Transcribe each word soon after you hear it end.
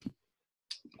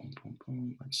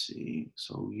Let's see.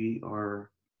 So we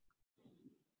are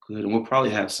good, and we'll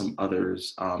probably have some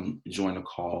others join the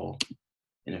call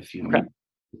in a few Okay. minutes.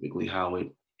 Typically, how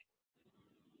it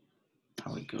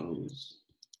goes.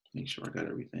 Make sure I got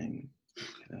everything.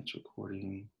 Okay, that's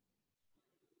recording.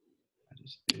 That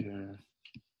is there.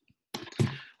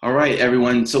 All right,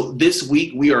 everyone. So this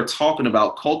week we are talking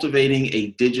about cultivating a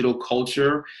digital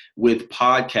culture with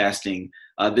podcasting.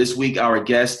 This week our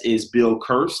guest is Bill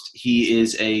Kirst. He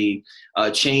is a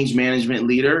change management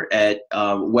leader at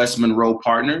West Monroe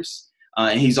Partners.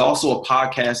 And he's also a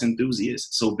podcast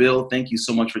enthusiast. So Bill, thank you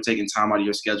so much for taking time out of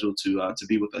your schedule to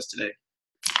be with us today.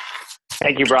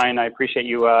 Thank you, Brian. I appreciate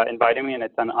you inviting me, and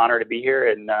it's an honor to be here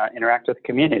and interact with the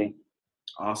community.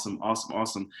 Awesome.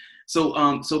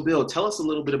 So Bill, tell us a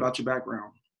little bit about your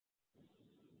background.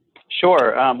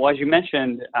 Sure. Well, as you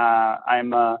mentioned,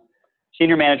 I'm a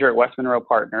senior manager at West Monroe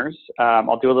Partners.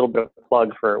 I'll do a little bit of a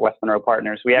plug for West Monroe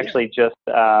Partners. We actually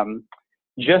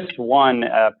just won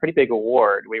a pretty big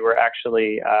award. We were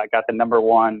actually got the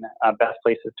 #1 best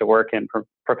places to work in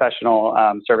professional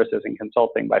services and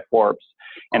consulting by Forbes.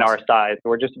 In our size,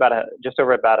 we're just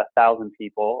over about 1,000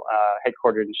 people,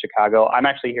 headquartered in Chicago. I'm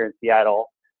actually here in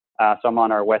Seattle, so I'm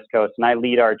on our West Coast, and I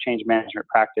lead our change management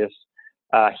practice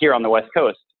here on the West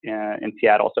Coast in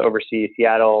Seattle. So oversee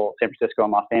Seattle, San Francisco,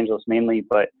 and Los Angeles mainly,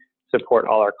 but support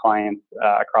all our clients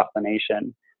across the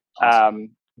nation.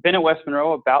 Awesome. Been at West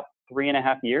Monroe about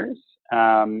 3.5 years,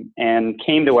 and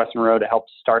came to West Monroe to help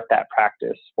start that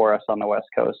practice for us on the West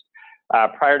Coast.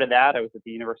 Prior to that, I was at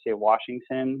the University of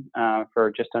Washington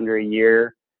for just under a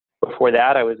year. Before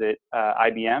that, I was at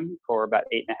IBM for about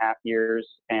 8.5 years.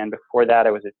 And before that,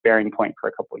 I was at Bearing Point for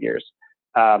a couple of years.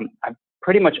 I've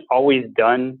pretty much always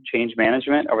done change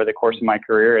management over the course of my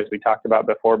career, as we talked about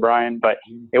before, Brian, but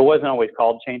it wasn't always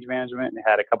called change management. It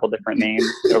had a couple different names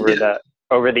over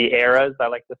the eras. I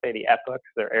like to say the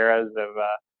epochs or eras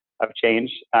of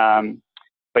change.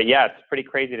 But yeah, it's pretty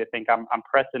crazy to think I'm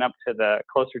pressing up to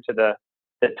closer to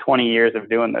the 20 years of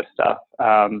doing this stuff.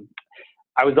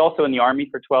 I was also in the Army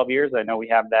for 12 years. I know we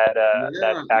have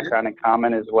that background in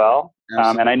common as well.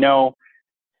 And I know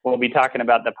we'll be talking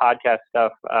about the podcast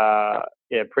stuff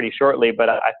pretty shortly, but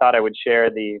I thought I would share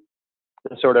the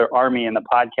sort of Army and the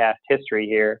podcast history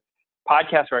here.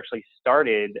 Podcasts were actually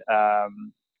started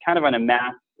kind of on a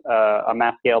mass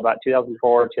scale about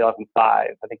 2004,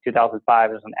 2005. I think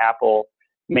 2005 is when Apple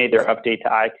made their update to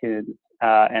iTunes,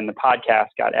 and the podcast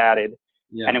got added.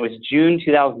 Yeah. And it was June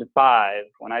 2005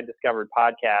 when I discovered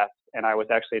podcasts, and I was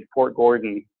actually at Fort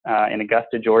Gordon in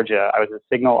Augusta, Georgia. I was a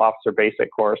signal officer basic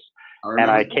course,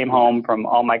 and I came home from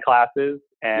all my classes,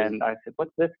 and I said,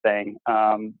 "What's this thing?"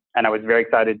 And I was very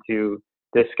excited to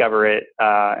discover it,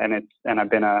 and I've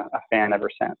been a fan ever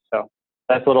since. So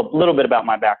that's a little bit about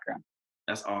my background.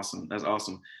 That's awesome.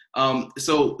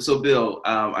 So Bill,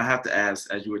 I have to ask,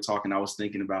 as you were talking, I was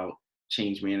thinking about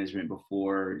change management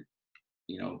before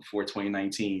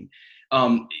 2019.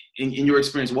 In your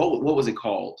experience, what was it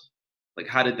called? Like,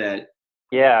 how did that?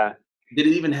 Yeah. Did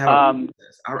it even have a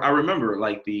process? I remember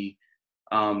like the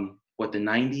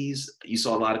 90s, you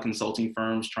saw a lot of consulting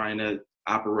firms trying to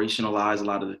operationalize a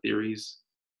lot of the theories.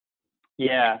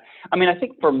 Yeah. I mean, I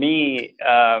think for me,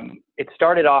 it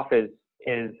started off as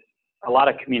a lot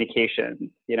of communications.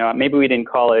 Maybe we didn't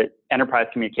call it enterprise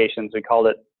communications. We called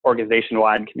it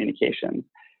organization-wide communications.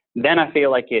 Then I feel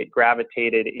like it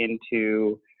gravitated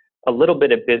into a little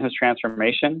bit of business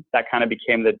transformation. That kind of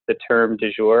became the term du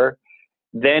jour.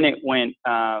 Then it went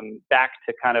back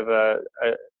to kind of a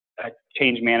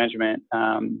change management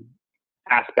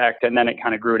aspect, and then it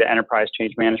kind of grew to enterprise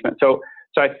change management. So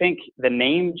I think the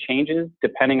name changes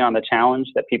depending on the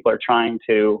challenge that people are trying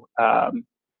to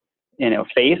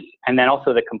face, and then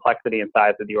also the complexity and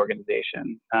size of the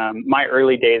organization. My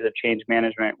early days of change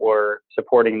management were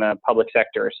supporting the public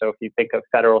sector. So if you think of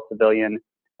federal, civilian,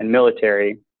 and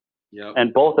military, yep.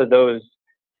 And both of those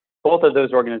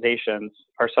organizations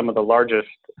are some of the largest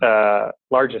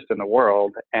in the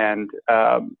world, and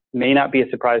may not be a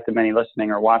surprise to many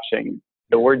listening or watching.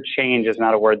 The word change is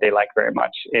not a word they like very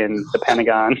much in the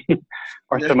Pentagon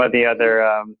or some of the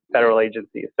other federal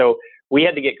agencies. So we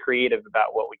had to get creative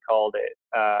about what we called it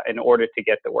in order to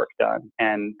get the work done.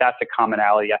 And that's a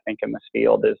commonality, I think, in this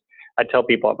field is I tell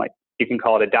people, I'm like, you can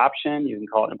call it adoption, you can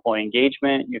call it employee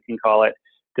engagement, you can call it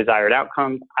desired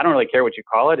outcomes. I don't really care what you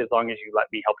call it as long as you let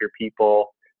me help your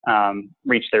people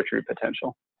reach their true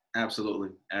potential.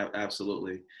 Absolutely.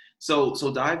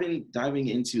 So diving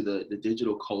into the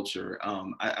digital culture,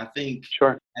 I think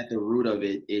Sure. At the root of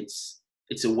it, it's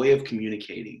a way of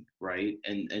communicating, right?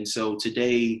 And so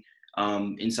today,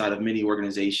 inside of many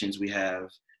organizations, we have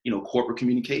corporate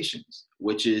communications,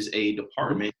 which is a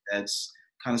department that's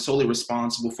kind of solely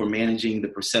responsible for managing the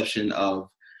perception of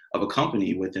a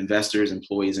company with investors,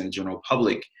 employees, and the general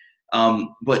public.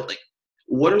 But like,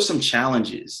 what are some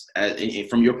challenges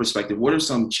from your perspective? What are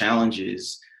some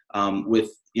challenges with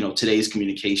today's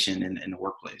communication in the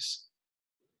workplace?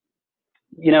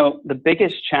 The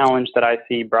biggest challenge that I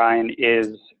see, Brian,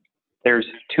 is there's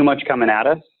too much coming at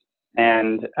us,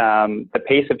 and the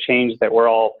pace of change that we're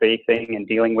all facing and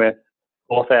dealing with,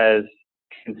 both as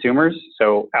consumers,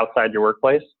 so outside your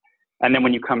workplace, and then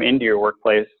when you come into your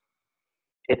workplace,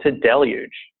 it's a deluge.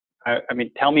 I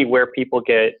mean, tell me where people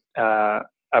get can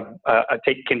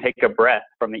take a breath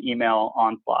from the email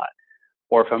onslaught,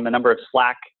 or from the number of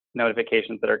Slack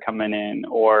notifications that are coming in,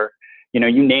 or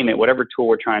you name it, whatever tool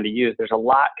we're trying to use, there's a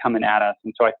lot coming at us.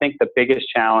 And so I think the biggest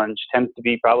challenge tends to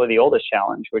be probably the oldest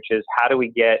challenge, which is how do we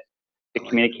get the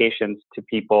communications to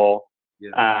people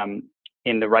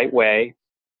in the right way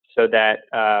so that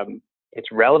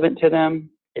it's relevant to them,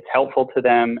 it's helpful to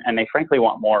them, and they frankly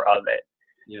want more of it.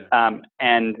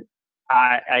 And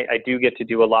I do get to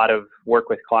do a lot of work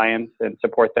with clients and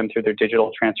support them through their digital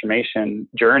transformation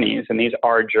journeys, and these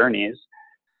are journeys.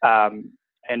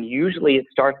 And usually it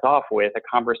starts off with a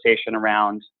conversation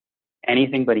around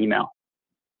anything but email.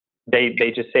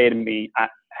 They just say to me,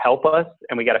 help us,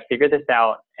 and we got to figure this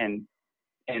out. And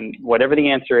whatever the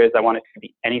answer is, I want it to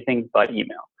be anything but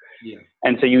email.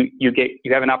 And so you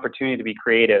have an opportunity to be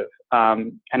creative.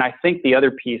 And I think the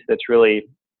other piece that's really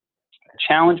a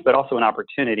challenge, but also an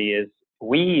opportunity, is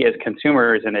we as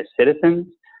consumers and as citizens,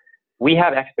 we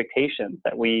have expectations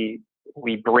that we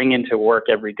bring into work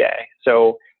every day.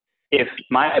 So if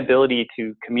my ability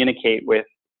to communicate with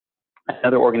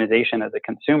another organization as a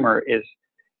consumer is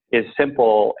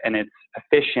simple, and it's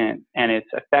efficient, and it's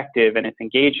effective, and it's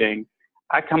engaging,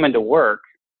 I come into work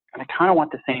and I kind of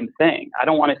want the same thing. I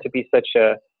don't want it to be such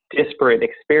a disparate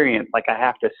experience, like I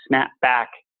have to snap back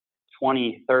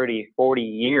 20, 30, 40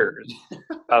 years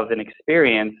of an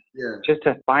experience just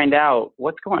to find out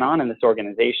what's going on in this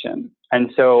organization.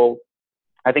 And so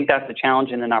I think that's a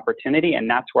challenge and an opportunity, and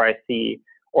that's where I see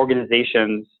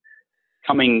organizations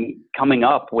coming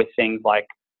up with things like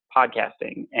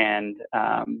podcasting and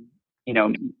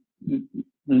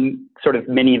sort of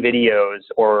mini videos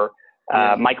or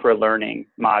micro learning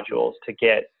modules to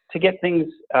get things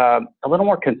a little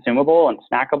more consumable and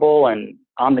snackable and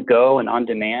on the go and on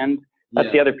demand.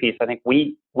 That's the other piece. I think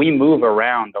we move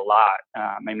around a lot.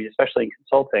 I mean, especially in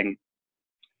consulting.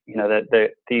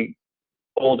 The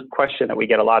old question that we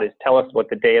get a lot is, tell us what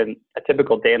a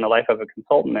typical day in the life of a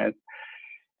consultant is.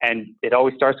 And it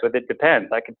always starts with, it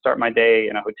depends. I could start my day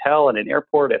in a hotel, in an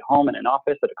airport, at home, in an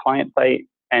office, at a client site.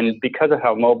 And because of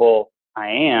how mobile I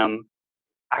am,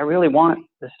 I really want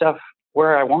the stuff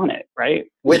where I want it, right?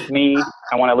 With me.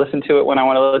 I want to listen to it when I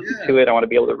want to listen to it. I want to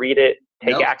be able to read it,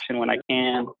 take action when I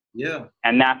can.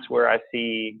 And that's where I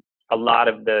see a lot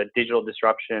of the digital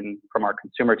disruption from our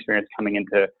consumer experience coming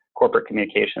into corporate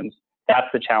communications. That's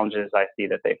the challenges I see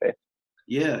that they face.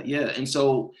 And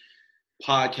so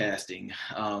podcasting,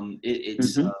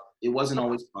 it wasn't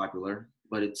always popular,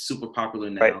 but it's super popular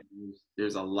now. Right.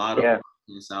 There's a lot of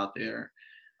podcasts out there.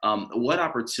 What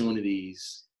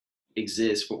opportunities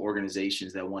exist for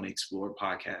organizations that want to explore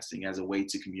podcasting as a way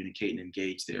to communicate and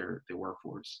engage their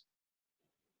workforce?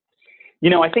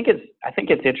 I think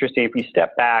it's interesting if you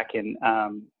step back, and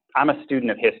I'm a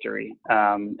student of history,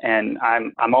 and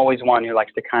I'm always one who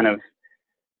likes to kind of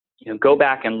go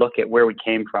back and look at where we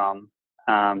came from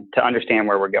to understand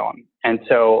where we're going. And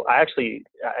so I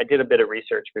did a bit of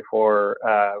research before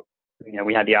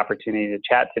we had the opportunity to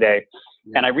chat today,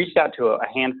 and I reached out to a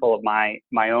handful of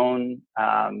my own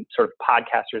sort of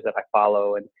podcasters that I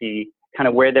follow and see kind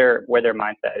of where their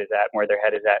mindset is at and where their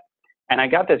head is at. And I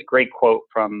got this great quote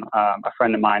from a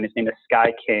friend of mine. His name is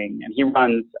Sky King, and he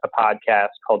runs a podcast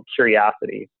called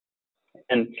Curiosity.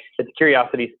 And it's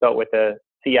Curiosity spelled with a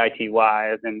CITY,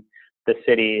 as in the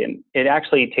city. And it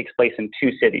actually takes place in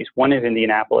two cities. One is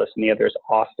Indianapolis, and the other is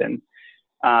Austin.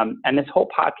 And this whole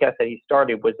podcast that he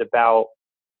started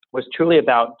was truly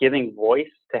about giving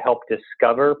voice to help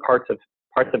discover parts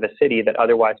of a city that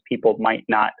otherwise people might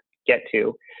not get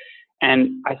to.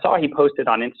 And I saw he posted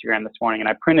on Instagram this morning, and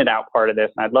I printed out part of this,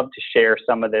 and I'd love to share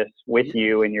some of this with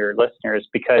you and your listeners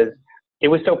because it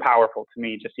was so powerful to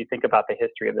me. Just you think about the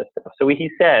history of this stuff. So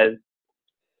he says,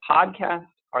 podcasts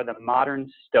are the modern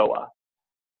Stoa.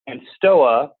 And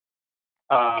Stoa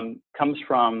comes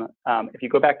from, if you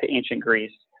go back to ancient Greece,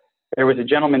 there was a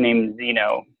gentleman named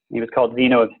Zeno. He was called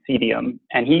Zeno of Citium,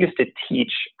 and he used to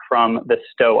teach from the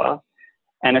Stoa.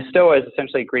 And a stoa is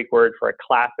essentially a Greek word for a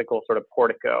classical sort of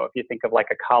portico. If you think of like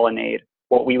a colonnade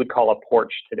what we would call a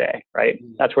porch today, right?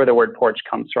 That's where the word porch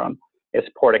comes from, is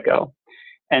portico.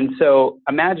 And so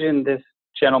imagine this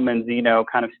gentleman, Zeno,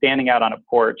 kind of standing out on a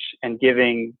porch and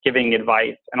giving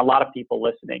advice, and a lot of people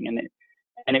listening.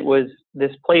 And it was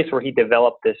this place where he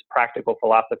developed this practical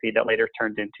philosophy that later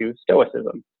turned into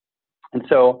Stoicism. And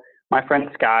so my friend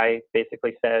Sky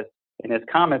basically says in his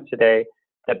comments today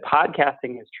that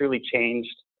podcasting has truly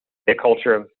changed the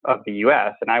culture of the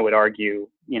US, and I would argue,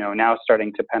 now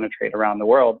starting to penetrate around the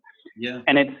world. Yeah.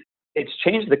 And it's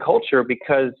changed the culture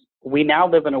because we now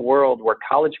live in a world where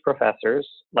college professors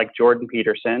like Jordan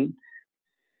Peterson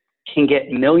can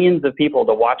get millions of people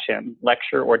to watch him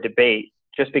lecture or debate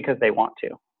just because they want to,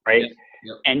 right?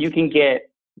 Yep. And you can get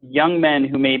young men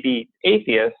who may be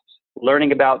atheists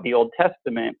learning about the Old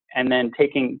Testament and then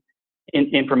taking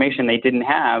information they didn't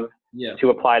have to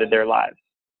apply to their lives.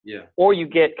 Yeah. Or you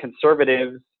get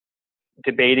conservatives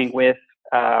debating with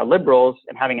liberals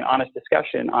and having an honest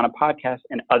discussion on a podcast,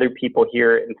 and other people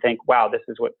hear it and think, wow, this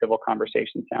is what civil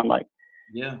conversations sound like.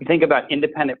 Yeah. You think about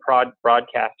independent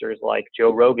broadcasters like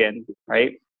Joe Rogan,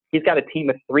 right? He's got a team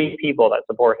of 3 people that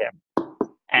support him,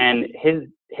 and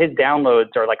his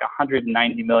downloads are like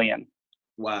 190 million.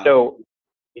 Wow. So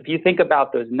if you think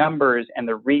about those numbers and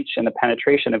the reach and the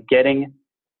penetration of getting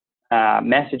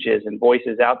messages and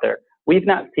voices out there, we've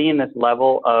not seen this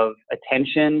level of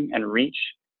attention and reach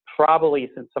probably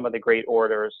since some of the great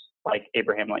orators like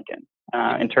Abraham Lincoln,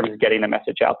 in terms of getting the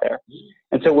message out there.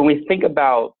 And so when we think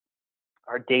about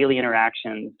our daily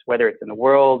interactions, whether it's in the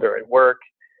world or at work,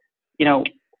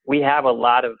 we have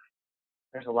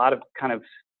there's a lot of kind of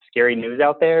scary news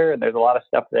out there, and there's a lot of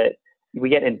stuff that we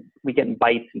get in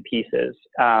bites and pieces.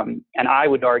 And I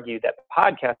would argue that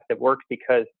podcasts have worked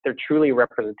because they're truly a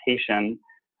representation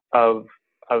of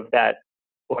that,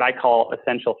 what I call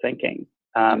essential thinking.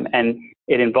 And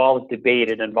it involves debate,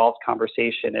 it involves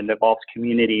conversation, it involves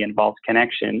community, it involves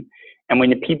connection. And when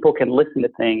the people can listen to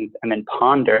things and then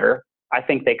ponder, I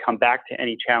think they come back to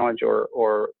any challenge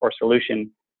or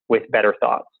solution with better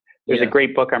thoughts. There's a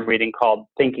great book I'm reading called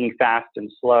Thinking Fast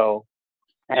and Slow.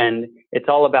 And it's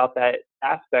all about that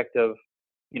aspect of,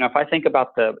 if I think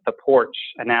about the porch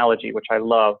analogy, which I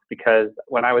love, because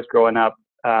when I was growing up,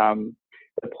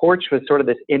 the porch was sort of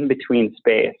this in-between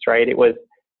space, right?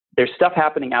 There's stuff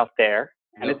happening out there,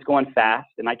 and it's going fast,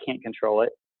 and I can't control it.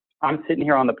 I'm sitting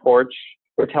here on the porch,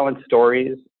 we're telling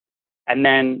stories, and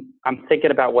then I'm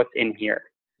thinking about what's in here.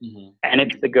 Mm-hmm. And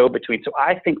it's the go-between. So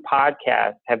I think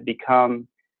podcasts have become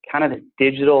kind of this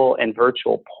digital and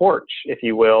virtual porch, if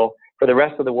you will, for the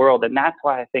rest of the world. And that's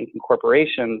why I think in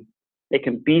corporations, they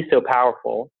can be so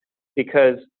powerful,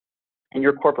 because in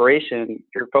your corporation,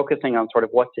 you're focusing on sort of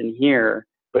what's in here,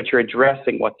 but you're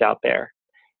addressing what's out there.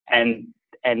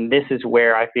 And this is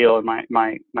where I feel, and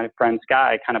my friend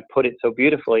Sky kind of put it so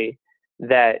beautifully,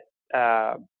 that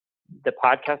the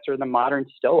podcasts are the modern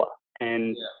Stoa.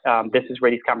 And this is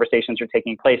where these conversations are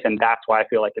taking place. And that's why I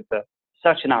feel like it's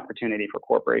such an opportunity for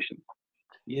corporations.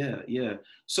 Yeah, yeah.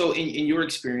 So in your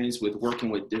experience with working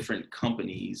with different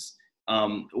companies,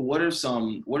 what are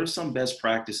some best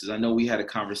practices? I know we had a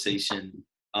conversation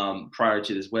prior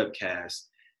to this webcast.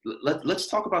 Let's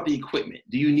talk about the equipment.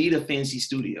 Do you need a fancy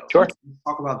studio? Sure. Let's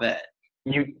talk about that.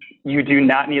 You do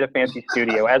not need a fancy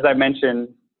studio. As I mentioned,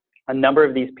 a number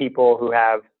of these people who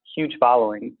have huge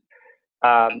followings,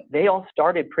 they all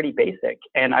started pretty basic.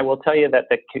 And I will tell you that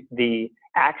the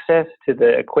access to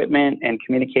the equipment and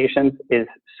communications is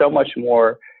so much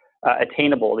more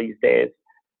attainable these days.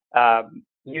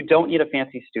 You don't need a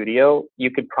fancy studio.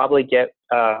 You could probably get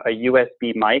a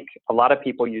USB mic. A lot of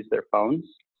people use their phones.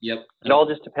 Yep. It all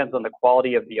just depends on the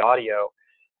quality of the audio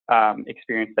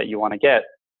experience that you want to get.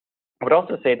 I would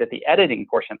also say that the editing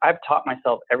portion, I've taught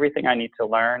myself everything I need to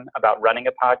learn about running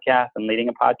a podcast and leading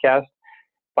a podcast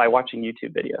by watching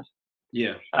YouTube videos.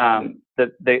 Yeah.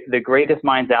 The greatest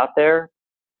minds out there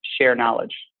share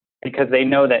knowledge, because they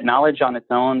know that knowledge on its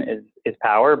own is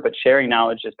power, but sharing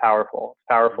knowledge is powerful. It's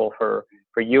powerful for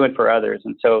you and for others.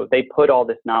 And so they put all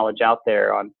this knowledge out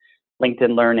there on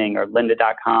LinkedIn Learning or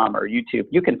lynda.com or YouTube.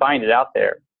 You can find it out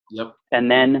there. Yep.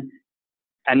 And then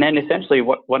essentially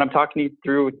what I'm talking you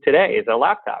through today is a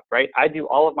laptop, right? I do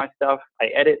all of my stuff. I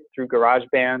edit through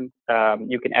GarageBand.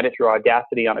 You can edit through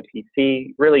Audacity on a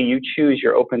PC. Really, you choose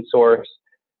your open source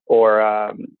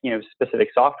or specific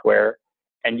software,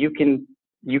 and you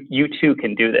too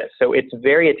can do this. So it's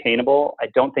very attainable. I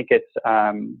don't think it's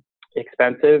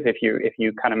expensive if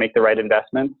you kind of make the right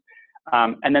investments.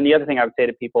 And then the other thing I would say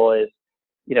to people is,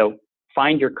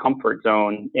 find your comfort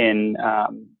zone in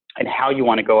how you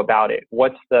want to go about it.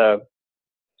 What's the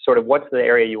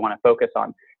area you want to focus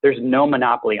on? There's no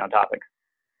monopoly on topics.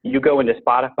 You go into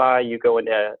Spotify, you go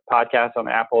into podcasts on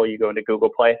Apple, you go into Google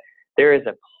Play. There is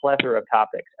a plethora of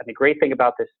topics. And the great thing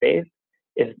about this space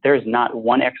is there's not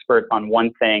one expert on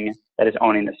one thing that is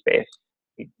owning the space.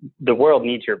 The world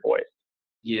needs your voice.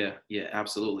 Yeah,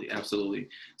 absolutely.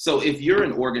 So if you're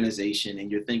an organization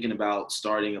and you're thinking about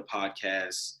starting a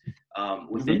podcast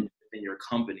within your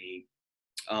company,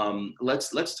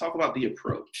 let's talk about the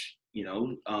approach.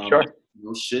 Sure.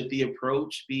 Should the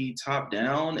approach be top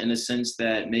down in a sense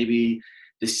that maybe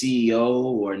the CEO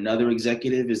or another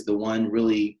executive is the one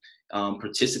really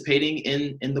participating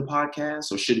in the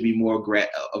podcast, or should it be more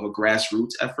of a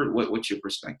grassroots effort? What's your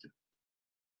perspective?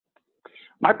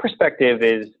 My perspective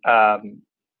is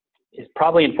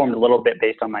probably informed a little bit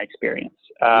based on my experience.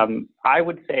 I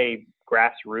would say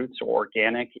grassroots or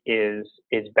organic is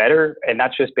better, and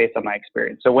that's just based on my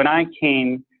experience. So when I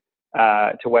came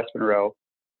to West Monroe,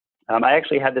 I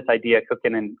actually had this idea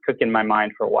cooking in my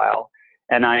mind for a while,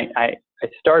 and I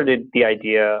started the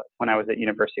idea when I was at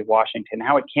University of Washington.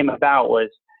 How it came about was,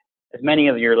 as many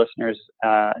of your listeners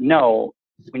know,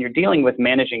 when you're dealing with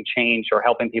managing change or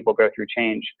helping people go through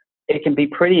change, it can be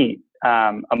pretty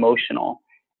emotional,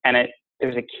 and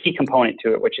there's a key component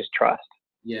to it, which is trust.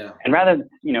 Yeah. And rather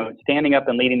than standing up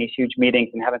and leading these huge meetings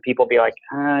and having people be like,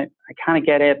 I kind of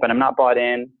get it, but I'm not bought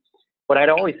in. What I'd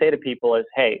always say to people is,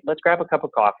 hey, let's grab a cup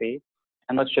of coffee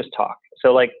and let's just talk.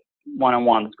 So like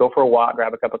one-on-one, let's go for a walk,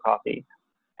 grab a cup of coffee.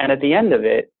 And at the end of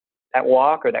it, that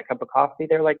walk or that cup of coffee,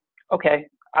 they're like, okay,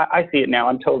 I see it now.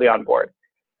 I'm totally on board.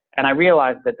 And I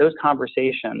realized that those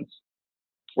conversations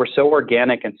were so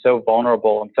organic and so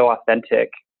vulnerable and so authentic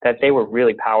that they were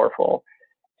really powerful.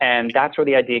 And that's where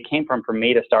the idea came from for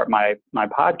me to start my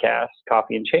podcast,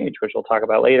 Coffee and Change, which we'll talk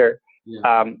about later.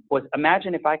 Yeah. Was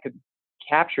imagine if I could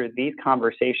capture these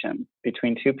conversations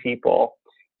between two people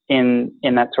in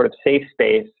that sort of safe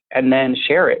space and then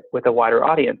share it with a wider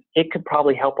audience. It could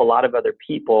probably help a lot of other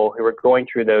people who are going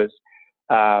through those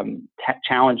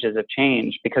challenges of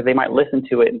change, because they might listen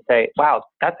to it and say, wow,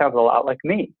 that sounds a lot like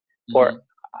me. Mm-hmm. Or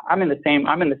I'm in the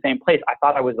same place. I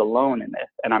thought I was alone in this,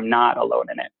 and I'm not alone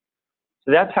in it.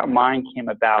 So that's how mine came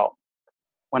about.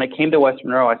 When I came to West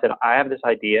Monroe, I said, I have this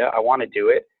idea. I want to do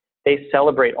it. They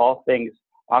celebrate all things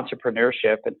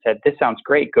entrepreneurship and said, this sounds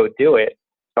great. Go do it.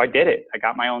 So I did it. I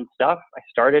got my own stuff. I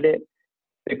started it.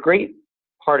 The great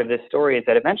part of this story is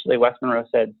that eventually West Monroe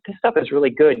said, this stuff is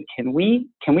really good. Can we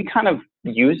kind of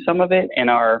use some of it in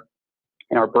our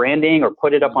branding, or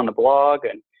put it up on the blog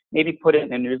and maybe put it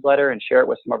in a newsletter and share it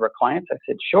with some of our clients? I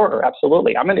said, sure,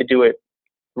 absolutely. I'm going to do it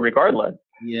regardless.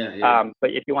 Yeah.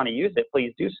 But if you want to use it,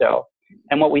 please do so.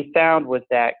 And what we found was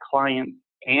that clients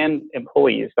and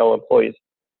fellow employees,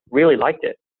 really liked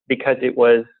it because it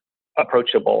was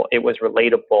approachable. It was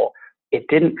relatable. It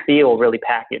didn't feel really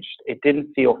packaged. It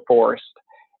didn't feel forced.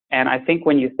 And I think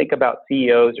when you think about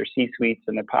CEOs or C-suites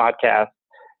in the podcast,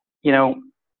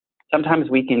 sometimes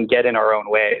we can get in our own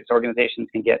ways. Organizations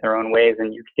can get in their own ways,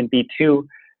 and you can be too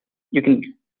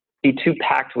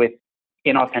packed with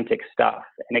inauthentic stuff,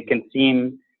 and it can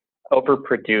seem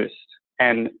overproduced.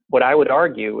 And what I would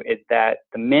argue is that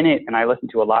the minute, and I listen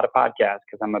to a lot of podcasts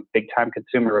because I'm a big time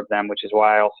consumer of them, which is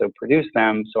why I also produce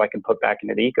them so I can put back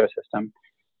into the ecosystem.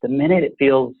 The minute it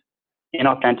feels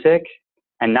inauthentic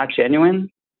and not genuine,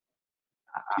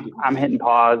 I'm hitting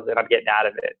pause and I'm getting out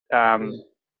of it.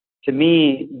 To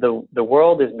me, the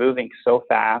world is moving so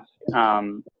fast,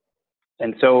 and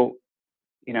so,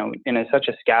 in such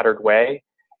a scattered way.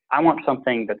 I want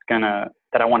something that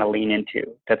I want to lean into,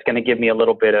 that's going to give me a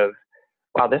little bit of,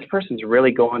 wow, this person's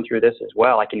really going through this as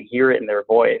well. I can hear it in their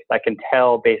voice. I can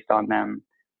tell based on them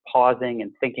pausing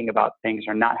and thinking about things,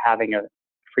 or not having a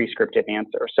prescriptive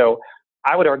answer. So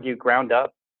I would argue ground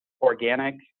up,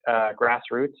 organic,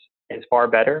 grassroots is far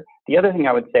better. The other thing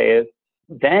I would say is,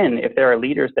 then if there are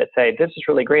leaders that say, this is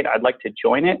really great, I'd like to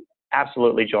join it,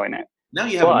 absolutely join it. Now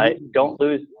you have but don't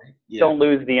lose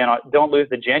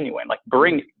the genuine. Like,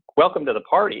 welcome to the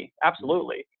party,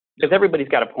 absolutely, because everybody's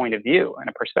got a point of view and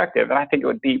a perspective. And I think it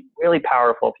would be really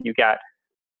powerful if you got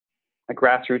a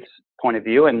grassroots point of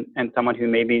view and someone who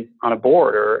maybe is on a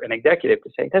board or an executive to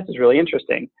say, this is really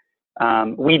interesting.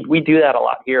 We do that a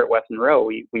lot here at West Monroe.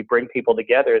 We bring people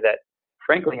together that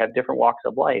frankly have different walks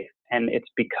of life. And it's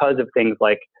because of things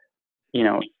like,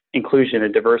 inclusion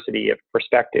and diversity of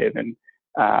perspective.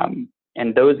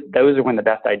 And those are when the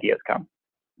best ideas come.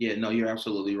 Yeah, no, you're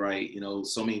absolutely right.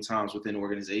 So many times within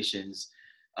organizations,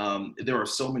 there are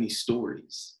so many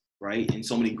stories, right? And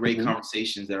so many great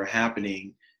conversations that are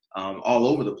happening all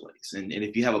over the place. And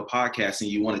if you have a podcast and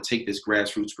you want to take this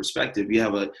grassroots perspective, you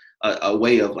have a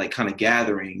way of like kind of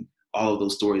gathering all of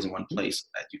those stories in one place so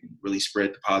that you can really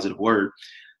spread the positive word.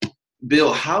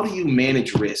 Bill, how do you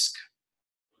manage risk?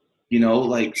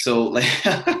 Like, so like,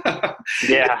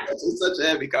 Yeah. it's such a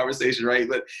heavy conversation, right?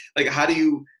 But like, how do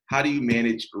you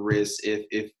manage risk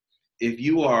if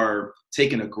you are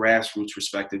taking a grassroots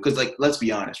perspective? Because like, let's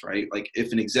be honest, right? Like,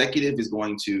 if an executive is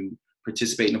going to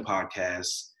participate in a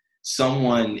podcast,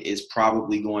 someone is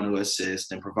probably going to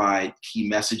assist and provide key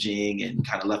messaging and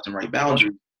kind of left and right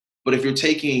boundaries. But if you're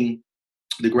taking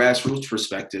the grassroots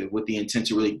perspective with the intent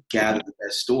to really gather the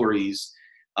best stories,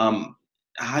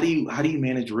 how do you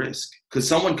manage risk? Because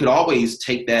someone could always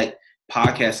take that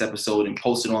podcast episode and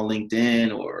post it on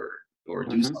LinkedIn or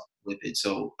do something with it.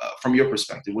 So from your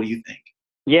perspective, what do you think?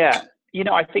 Yeah,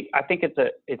 I think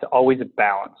it's always a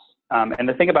balance. And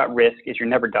the thing about risk is you're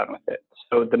never done with it.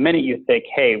 So the minute you think,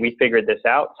 hey, we figured this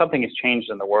out, something has changed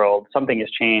in the world, something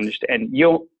has changed, and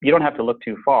you don't have to look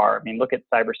too far. I mean, look at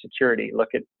cybersecurity, look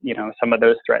at, some of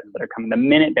those threats that are coming. The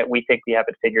minute that we think we have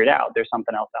it figured out, there's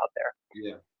something else out there.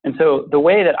 Yeah. And so the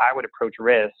way that I would approach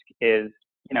risk is,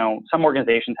 some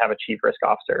organizations have a chief risk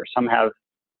officer, some have,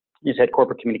 you said,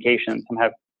 corporate communications, some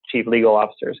have chief legal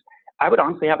officers. I would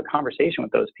honestly have a conversation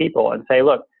with those people and say,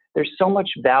 look, there's so much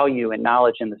value and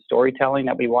knowledge in the storytelling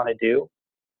that we want to do.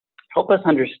 Help us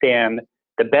understand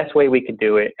the best way we could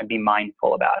do it and be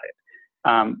mindful about it.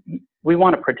 We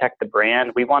want to protect the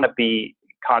brand. We want to be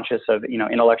conscious of,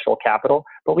 intellectual capital,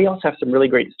 but we also have some really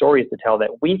great stories to tell that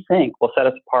we think will set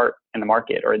us apart in the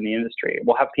market or in the industry.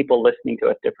 We'll have people listening to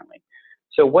us differently.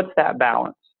 So what's that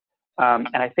balance? And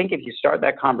I think if you start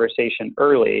that conversation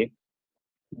early,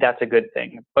 that's a good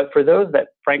thing. But for those that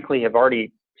frankly have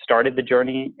already started the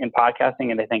journey in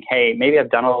podcasting and they think, hey, maybe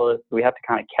I've done all this, we have to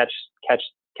kind of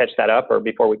catch that up, or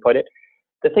before we put it,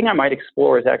 the thing I might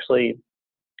explore is actually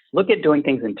look at doing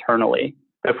things internally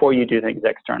before you do things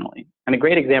externally. And a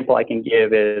great example I can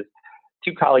give is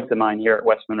 2 colleagues of mine here at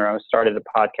West Monroe started a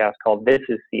podcast called This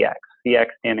is CX, CX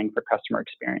standing for customer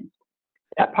experience.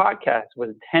 That podcast was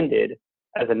intended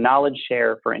as a knowledge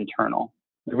share for internal.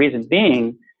 The reason being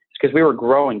is because we were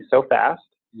growing so fast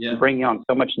and bringing on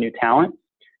so much new talent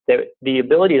that the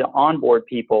ability to onboard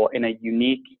people in a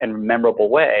unique and memorable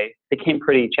way became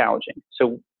pretty challenging.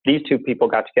 So these 2 people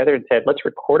got together and said, let's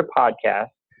record a podcast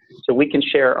so we can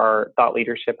share our thought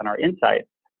leadership and our insights.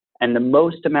 And the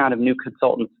most amount of new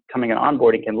consultants coming and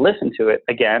onboarding can listen to it,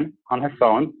 again, on their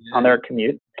phone, on their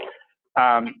commute.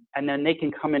 And then they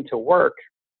can come into work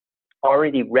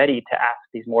already ready to ask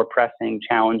these more pressing,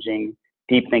 challenging,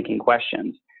 deep thinking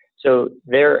questions. So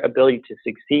their ability to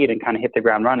succeed and kind of hit the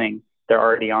ground running, they're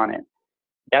already on it.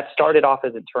 That started off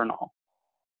as internal.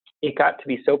 It got to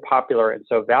be so popular and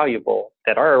so valuable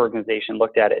that our organization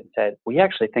looked at it and said, we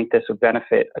actually think this would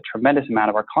benefit a tremendous amount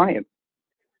of our clients.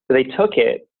 So they took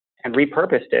it and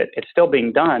repurposed it. It's still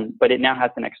being done, but it now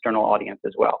has an external audience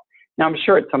as well. Now, I'm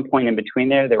sure at some point in between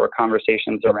there were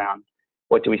conversations around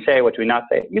what do we say, what do we not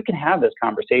say. You can have those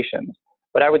conversations,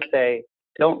 but I would say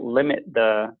don't limit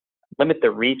the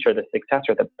reach or the success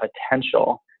or the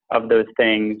potential of those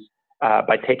things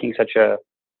by taking such a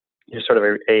sort of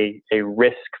a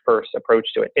risk-first approach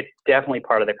to it. It's definitely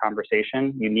part of the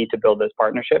conversation. You need to build those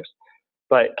partnerships,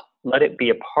 but let it be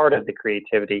a part of the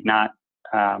creativity, not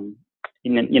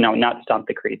not stunt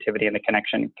the creativity and the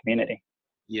connection community.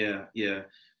 Yeah.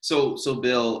 So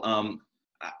Bill,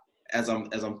 as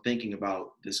I'm thinking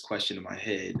about this question in my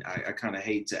head, I kind of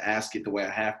hate to ask it the way I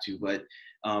have to, but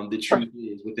the truth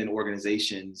is, within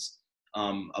organizations,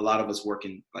 a lot of us work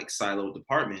in like siloed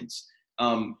departments.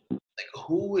 Like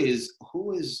who's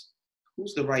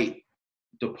the right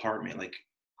department? Like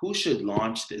who should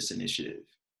launch this initiative?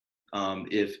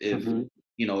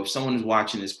 If someone is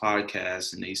watching this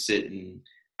podcast and they sit in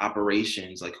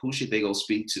operations, like who should they go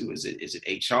speak to? Is it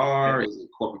HR? Is it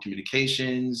corporate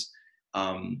communications?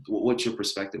 What's your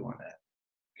perspective on that?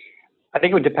 I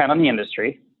think it would depend on the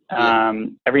industry.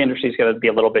 Every industry is going to be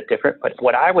a little bit different, but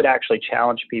what I would actually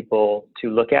challenge people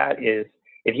to look at is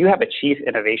if you have a chief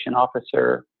innovation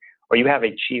officer, or you have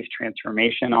a chief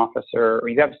transformation officer, or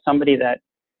you have somebody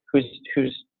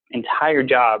whose entire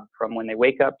job from when they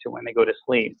wake up to when they go to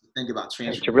sleep, think about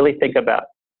to really think about,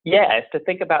 it's to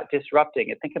think about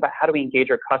disrupting and think about how do we engage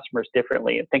our customers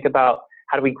differently, and think about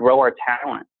how do we grow our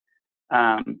talent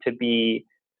to be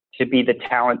the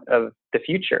talent of the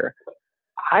future.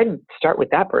 I'd start with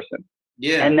that person.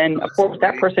 Yeah. And then, of course,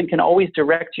 that person can always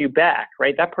direct you back,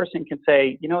 right? That person can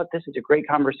say, you know what, this is a great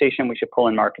conversation we should pull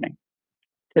in marketing.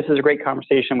 This is a great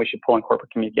conversation we should pull in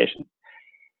corporate communications.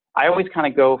 I always kind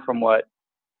of go from what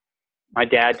my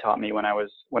dad taught me when I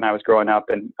was growing up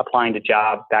and applying to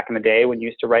jobs back in the day when you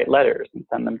used to write letters and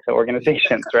send them to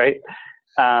organizations, right?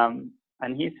 And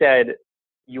he said,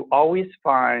 you always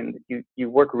find, you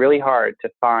work really hard to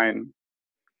find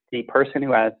the person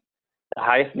who has the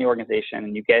highest in the organization,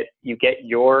 and you get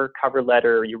your cover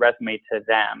letter or your resume to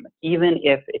them, even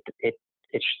if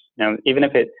even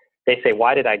if they say,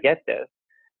 why did I get this?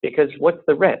 Because what's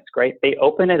the risk, right? They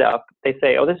open it up, they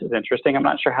say, oh, this is interesting. I'm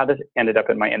not sure how this ended up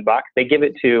in my inbox. They give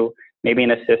it to maybe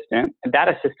an assistant, and that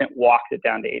assistant walks it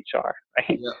down to HR,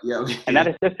 right? Yeah. And that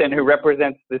assistant who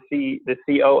represents the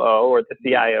COO or the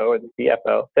CIO or the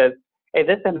CFO says, hey,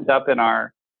 this ends up in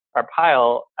our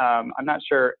pile. I'm not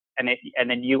sure. And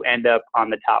then you end up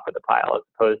on the top of the pile as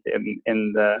opposed to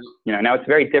in the, now it's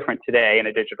very different today in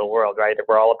a digital world, right? If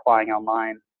we're all applying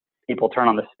online, people turn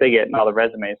on the spigot and all the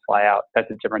resumes fly out. That's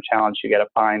a different challenge you got to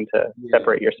find to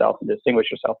separate yourself and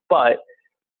distinguish yourself. But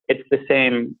it's the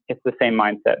same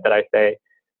mindset that I say,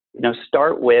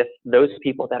 start with those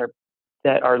people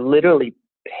that are literally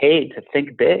paid to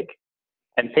think big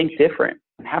and think different,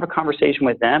 and have a conversation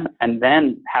with them, and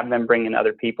then have them bring in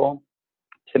other people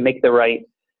to make the right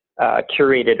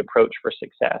curated approach for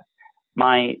success.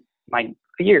 My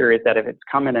fear is that if it's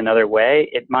come in another way,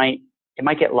 it might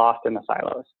get lost in the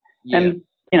silos. Yeah.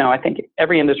 And I think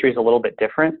every industry is a little bit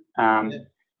different,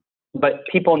 but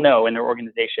people know in their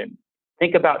organization.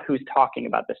 Think about who's talking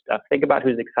about this stuff. Think about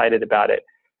who's excited about it.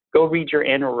 Go read your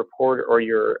annual report or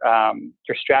your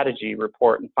strategy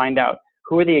report and find out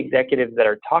who are the executives that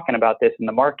are talking about this in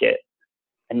the market,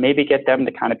 and maybe get them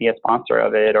to kind of be a sponsor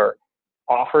of it, or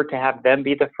offer to have them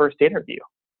be the first interview.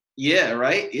 Yeah,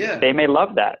 right. Yeah. They may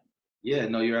love that. Yeah,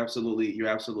 no, you're absolutely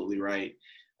right.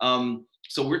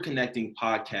 So we're connecting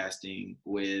podcasting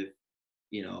with,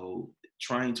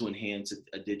 trying to enhance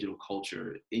a digital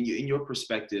culture. In your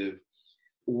perspective,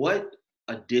 what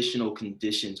additional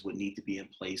conditions would need to be in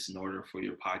place in order for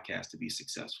your podcast to be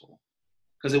successful?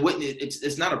 Because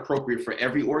it's not appropriate for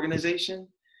every organization.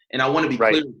 And I want to be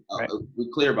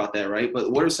clear about that, right?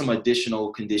 But what are some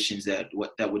additional conditions that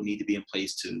would need to be in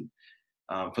place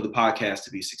for the podcast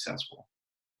to be successful?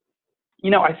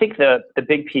 I think the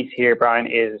big piece here, Brian,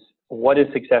 is, what does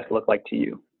success look like to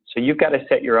you? So you've got to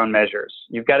set your own measures.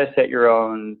 You've got to set your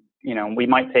own, we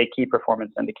might say key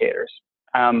performance indicators.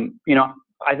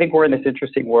 I think we're in this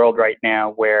interesting world right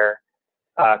now where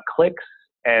clicks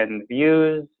and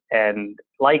views and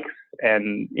likes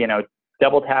and,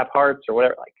 double tap hearts or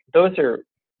whatever, like those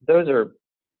are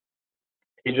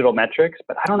digital metrics,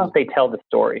 but I don't know if they tell the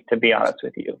story, to be honest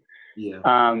with you. Yeah.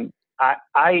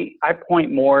 I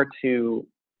point more to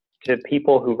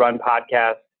people who run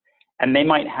podcasts, and they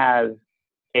might have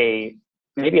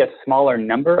maybe a smaller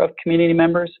number of community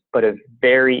members, but a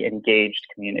very engaged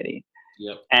community.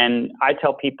 Yep. And I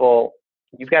tell people,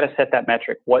 you've got to set that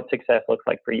metric, what success looks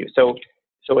like for you. So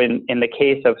in the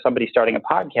case of somebody starting a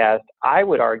podcast, I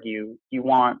would argue you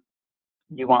want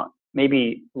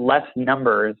maybe less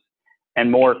numbers and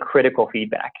more critical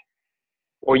feedback,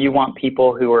 or you want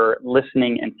people who are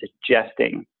listening and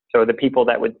suggesting. So the people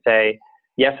that would say,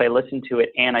 yes, I listened to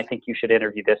it, and I think you should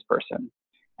interview this person.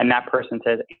 And that person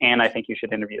says, and I think you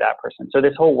should interview that person. So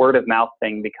this whole word of mouth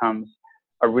thing becomes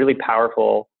a really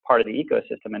powerful part of the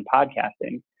ecosystem in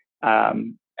podcasting.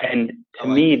 And to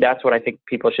me, that's what I think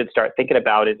people should start thinking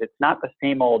about, is it's not the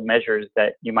same old measures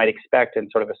that you might expect in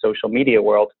sort of a social media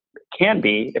world. It can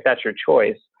be, if that's your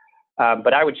choice.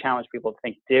 But I would challenge people to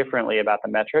think differently about the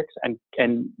metrics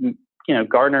and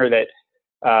garner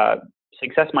that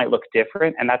success might look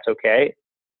different, and that's okay.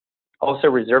 Also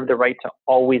reserve the right to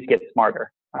always get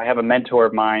smarter. I have a mentor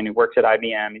of mine who works at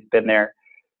IBM. He's been there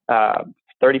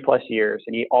 30 plus years,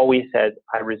 and he always says,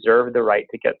 I reserve the right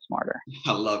to get smarter.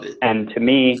 I love it. And to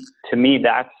me,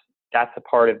 that's a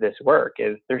part of this work,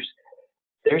 is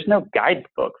there's no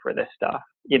guidebook for this stuff.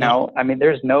 I mean,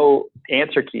 there's no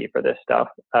answer key for this stuff.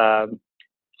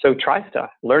 So try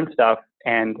stuff, learn stuff.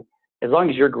 And as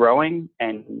long as you're growing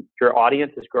and your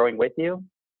audience is growing with you,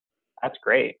 that's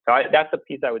great. So that's the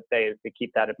piece I would say, is to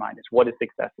keep that in mind, is what does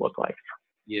success look like?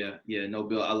 Yeah. No,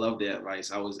 Bill, I love that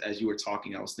advice. As you were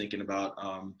talking, I was thinking about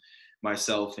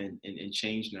myself and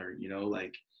Change Nerd,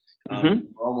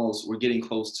 we're getting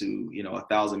close to,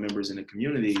 1,000 members in the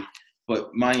community,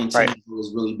 but my intent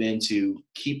has really been to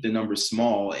keep the numbers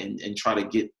small and try to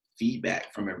get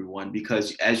feedback from everyone,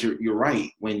 because as you're right,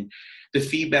 when the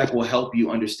feedback will help you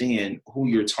understand who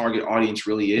your target audience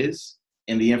really is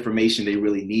and the information they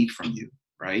really need from you.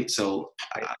 Right. So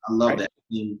I love that.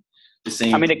 The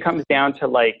same. I mean, it comes down to,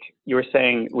 like you were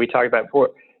saying, we talked about before,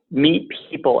 meet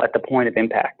people at the point of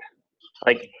impact.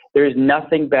 Like, there's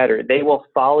nothing better. They will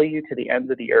follow you to the ends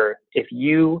of the earth if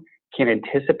you can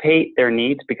anticipate their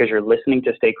needs, because you're listening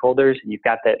to stakeholders and you've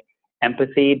got that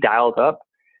empathy dialed up.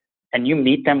 and you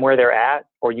meet them where they're at,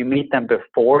 or you meet them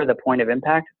before the point of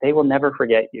impact, they will never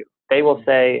forget you. They will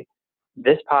say,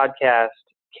 this podcast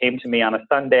came to me on a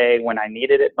Sunday when I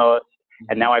needed it most,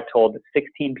 and now I've told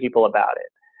 16 people about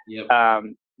it. Yep.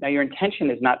 Now, your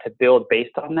intention is not to build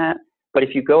based on that, but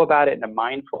if you go about it in a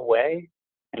mindful way,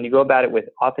 and you go about it with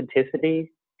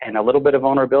authenticity and a little bit of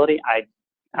vulnerability,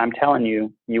 I'm telling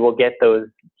you, you will get those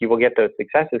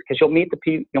successes, because you'll meet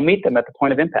them at the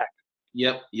point of impact.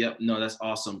 Yep. No, that's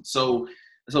awesome. So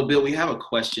Bill, we have a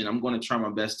question. I'm going to try my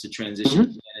best to transition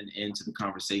Shannon into the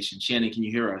conversation. Shannon, can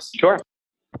you hear us? Sure.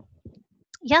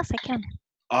 Yes, I can.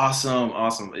 Awesome.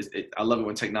 I love it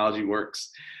when technology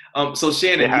works. So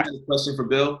Shannon, you have a question for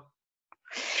Bill?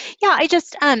 Yeah, I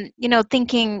just,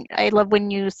 thinking, I love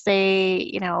when you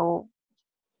say,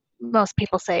 most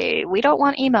people say, we don't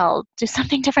want email, do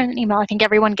something different than email. I think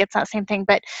everyone gets that same thing.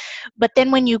 But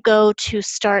then when you go to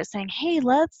start saying, hey,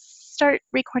 let's start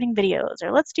recording videos,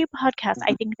 or let's do podcasts,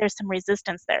 I think there's some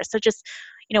resistance there. So just,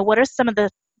 what are some of the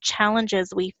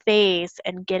challenges we face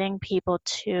in getting people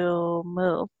to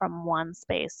move from one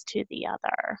space to the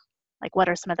other? Like, what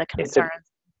are some of the concerns?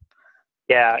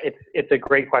 It's a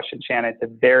great question, Shannon. It's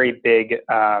a very big,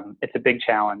 it's a big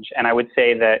challenge. And I would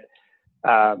say that,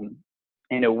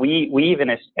 we even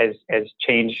as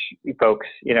change folks,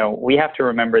 we have to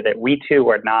remember that we too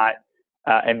are not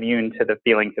immune to the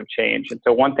feelings of change. And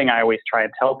so one thing I always try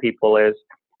and tell people is,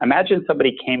 imagine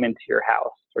somebody came into your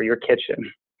house or your kitchen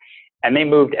and they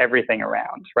moved everything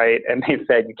around, right? And they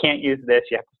said, you can't use this,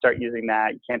 you have to start using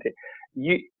that, you can't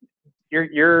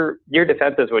your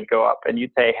defenses would go up, and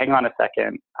you'd say, hang on a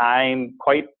second, I'm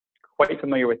quite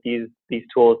familiar with these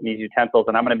tools and these utensils,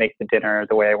 and I'm going to make the dinner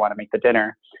the way I want to make the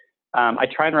dinner. I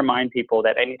try and remind people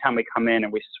that anytime we come in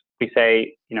and we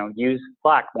say, use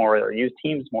Slack more or use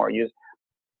Teams more,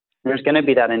 there's going to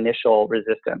be that initial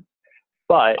resistance.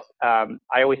 But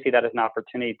I always see that as an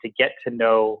opportunity to get to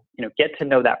know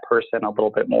that person a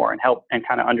little bit more and help and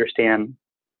kind of understand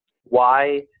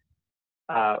why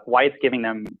it's giving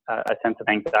them a sense of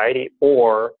anxiety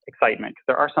or excitement. Because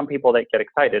there are some people that get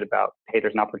excited about, hey,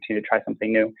 there's an opportunity to try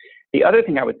something new. The other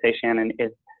thing I would say, Shannon,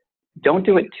 is don't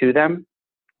do it to them,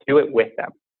 do it with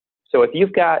them. So if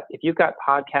you've got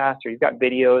podcasts or you've got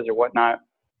videos or whatnot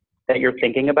that you're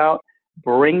thinking about,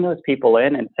 bring those people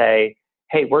in and say,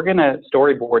 hey, we're going to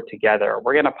storyboard together,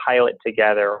 we're going to pilot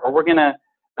together, or we're going to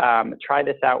try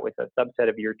this out with a subset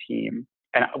of your team,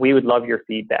 and we would love your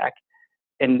feedback.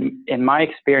 In my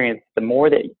experience, the more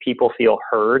that people feel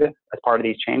heard as part of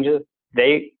these changes,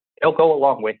 they'll go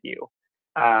along with you.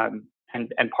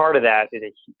 And part of that is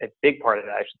a big part of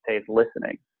that, I should say, is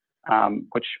listening,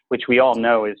 which we all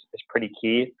know is pretty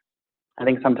key. I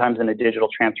think sometimes in a digital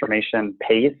transformation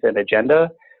pace and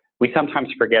agenda, we sometimes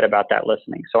forget about that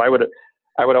listening. So I would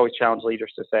always challenge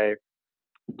leaders to say,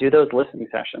 do those listening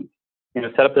sessions.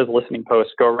 Set up those listening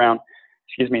posts, go around,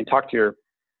 and talk to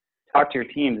your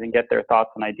teams and get their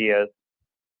thoughts and ideas.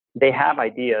 They have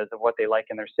ideas of what they like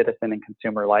in their citizen and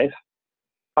consumer life.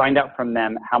 Find out from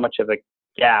them how much of a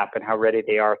gap and how ready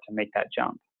they are to make that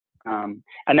jump. And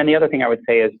then the other thing I would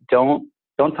say is don't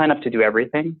sign up to do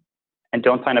everything, and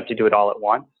don't sign up to do it all at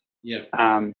once. Yeah.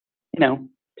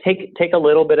 Take a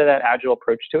little bit of that agile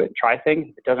approach to it. Try things.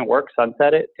 If it doesn't work,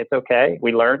 sunset it. It's okay.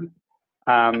 We learn.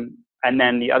 And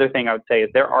then the other thing I would say is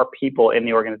there are people in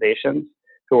the organizations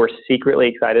who are secretly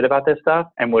excited about this stuff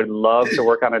and would love to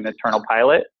work on an internal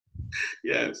pilot.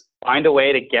 Yes. Find a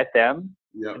way to get them.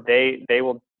 Yep. They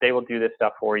will do this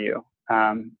stuff for you.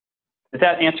 Does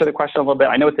that answer the question a little bit?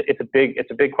 I know it's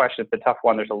a big question. It's a tough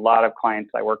one. There's a lot of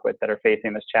clients I work with that are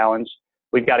facing this challenge.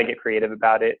 We've got to get creative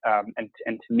about it. And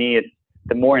to me, it's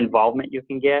the more involvement you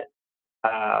can get,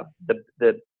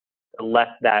 the less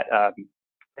that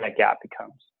gap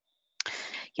becomes.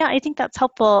 Yeah, I think that's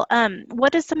helpful.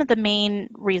 What is some of the main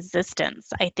resistance,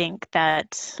 I think,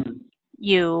 that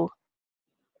you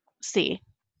see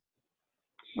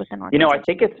within organizations? I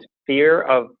think it's fear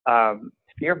of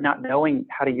not knowing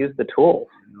how to use the tools,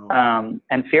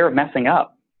 and fear of messing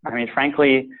up. I mean,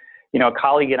 frankly, a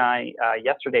colleague and I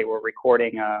yesterday were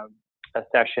recording a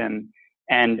session,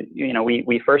 and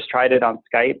we first tried it on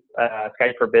Skype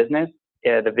for Business.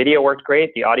 The video worked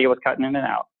great. The audio was cutting in and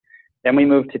out. Then we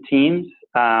moved to Teams,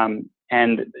 and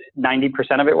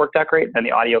 90% of it worked out great. Then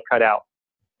the audio cut out.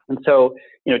 And so,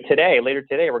 later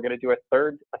today, we're going to do a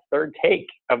third take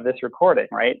of this recording,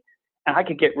 right? And I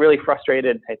could get really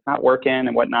frustrated, say it's not working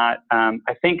and whatnot.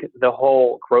 I think the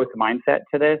whole growth mindset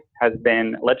to this has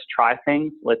been, let's try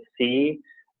things, let's see.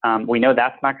 We know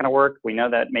that's not going to work. We know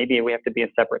that maybe we have to be in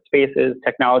separate spaces.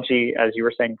 Technology, as you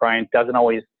were saying, Brian, doesn't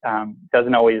always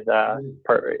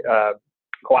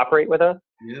cooperate with us.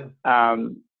 Yeah.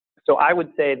 So I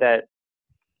would say that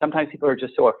sometimes people are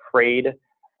just so afraid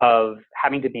of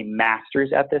having to be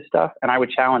masters at this stuff. And I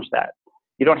would challenge that.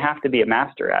 You don't have to be a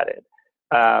master at it.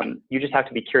 You just have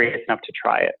to be curious enough to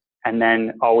try it, and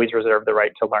then always reserve the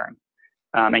right to learn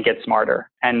and get smarter.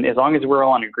 And as long as we're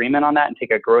all in agreement on that and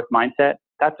take a growth mindset,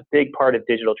 that's a big part of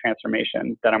digital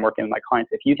transformation that I'm working with my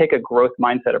clients. If you take a growth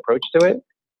mindset approach to it,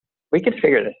 we can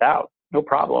figure this out, no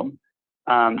problem.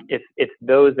 It's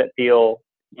those that feel,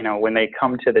 when they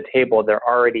come to the table, they're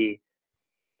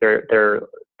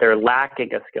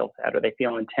lacking a skill set, or they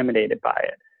feel intimidated by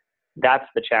it. That's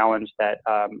the challenge that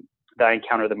I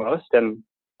encounter the most. And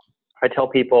I tell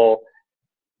people,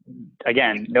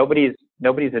 again, nobody's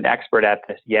an expert at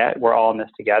this yet. We're all in this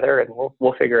together, and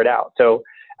we'll figure it out. So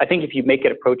I think if you make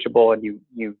it approachable and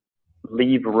you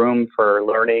leave room for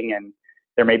learning, and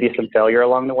there may be some failure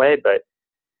along the way, but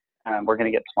we're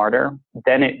going to get smarter,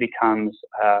 then it becomes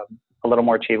a little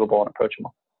more achievable and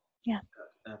approachable. Yeah,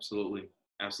 absolutely.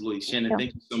 Shannon,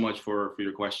 thank you so much for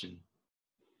your question.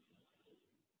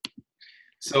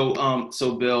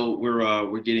 So Bill,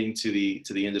 we're getting to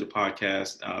the end of the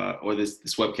podcast or this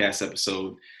webcast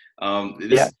episode.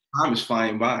 Time is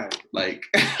flying by.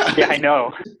 Yeah, I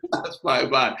know. It's flying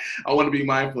by. I want to be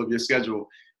mindful of your schedule.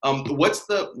 What's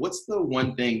the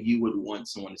one thing you would want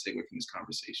someone to take away from this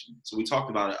conversation? So we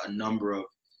talked about a number of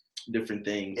different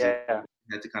things. Yeah. If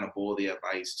you had to kind of boil the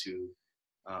advice to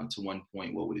one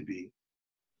point, what would it be?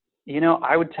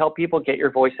 I would tell people, get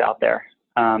your voice out there.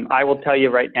 I will tell you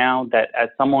right now that as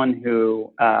someone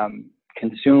who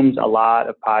consumes a lot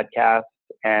of podcasts,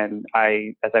 and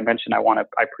as I mentioned,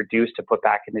 I produce to put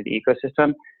back into the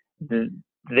ecosystem.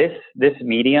 This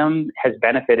medium has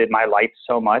benefited my life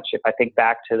so much. If I think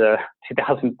back to the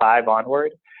 2005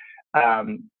 onward,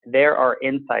 there are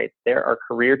insights, there are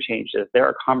career changes, there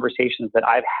are conversations that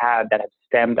I've had that have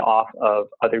stemmed off of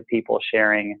other people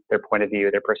sharing their point of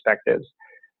view, their perspectives.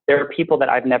 There are people that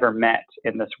I've never met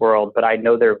in this world, but I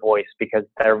know their voice because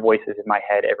their voice is in my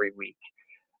head every week.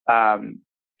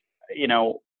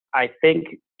 I think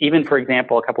even, for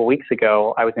example, a couple of weeks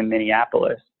ago, I was in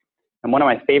Minneapolis, and one of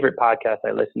my favorite podcasts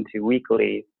I listen to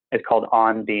weekly is called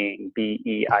On Being,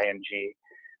 BEING.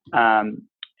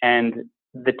 And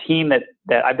the team that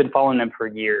I've been following them for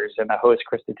years, and the host,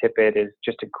 Krista Tippett, is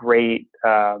just a great,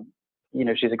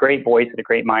 she's a great voice and a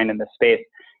great mind in this space.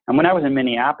 And when I was in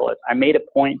Minneapolis, I made a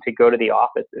point to go to the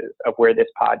offices of where this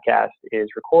podcast is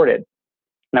recorded.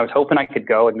 And I was hoping I could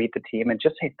go and meet the team and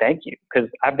just say thank you, because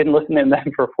I've been listening to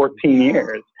them for 14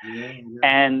 years. Yeah.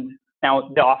 And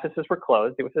now the offices were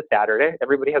closed. It was a Saturday.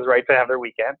 Everybody has a right to have their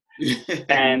weekend.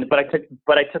 But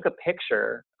I took a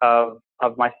picture of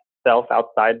myself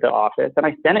outside the office, and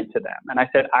I sent it to them. And I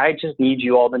said, I just need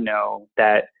you all to know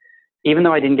that even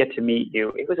though I didn't get to meet you,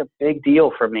 it was a big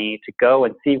deal for me to go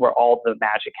and see where all the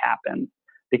magic happens,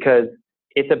 because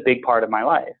it's a big part of my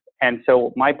life. And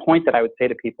so my point that I would say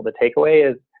to people to take away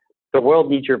is the world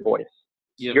needs your voice.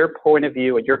 Yep. Your point of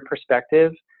view and your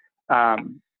perspective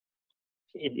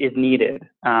is needed.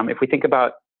 If we think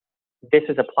about this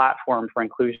as a platform for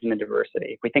inclusion and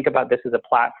diversity, if we think about this as a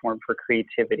platform for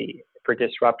creativity, for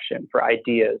disruption, for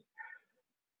ideas,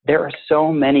 there are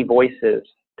so many voices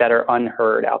that are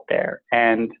unheard out there.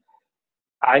 And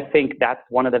I think that's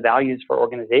one of the values for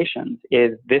organizations,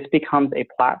 is this becomes a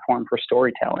platform for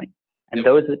storytelling. And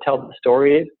those that tell the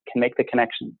stories can make the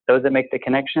connections. Those that make the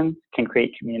connections can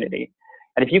create community.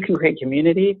 And if you can create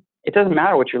community, it doesn't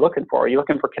matter what you're looking for. Are you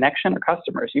looking for connection or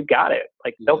customers? You've got it.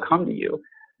 They'll come to you.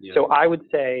 Yeah. So I would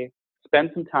say spend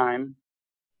some time,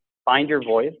 find your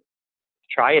voice,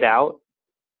 try it out.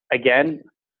 Again,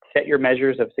 set your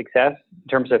measures of success in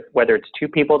terms of whether it's 2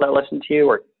 people that listen to you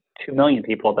or 2 million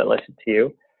people that listen to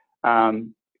you.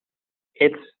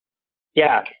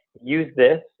 Use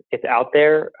this. It's out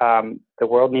there. The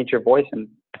world needs your voice, and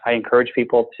I encourage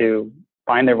people to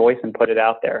find their voice and put it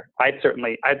out there. I'd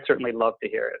certainly love to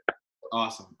hear it.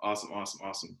 Awesome.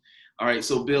 All right.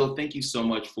 So Bill, thank you so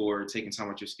much for taking time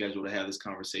out your schedule to have this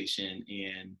conversation.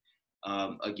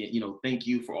 And again, thank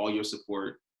you for all your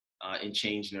support in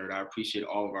Change Nerd. I appreciate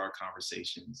all of our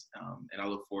conversations. And I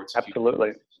look forward to absolutely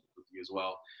with you as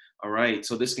well. All right.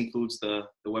 So this concludes the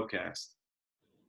webcast.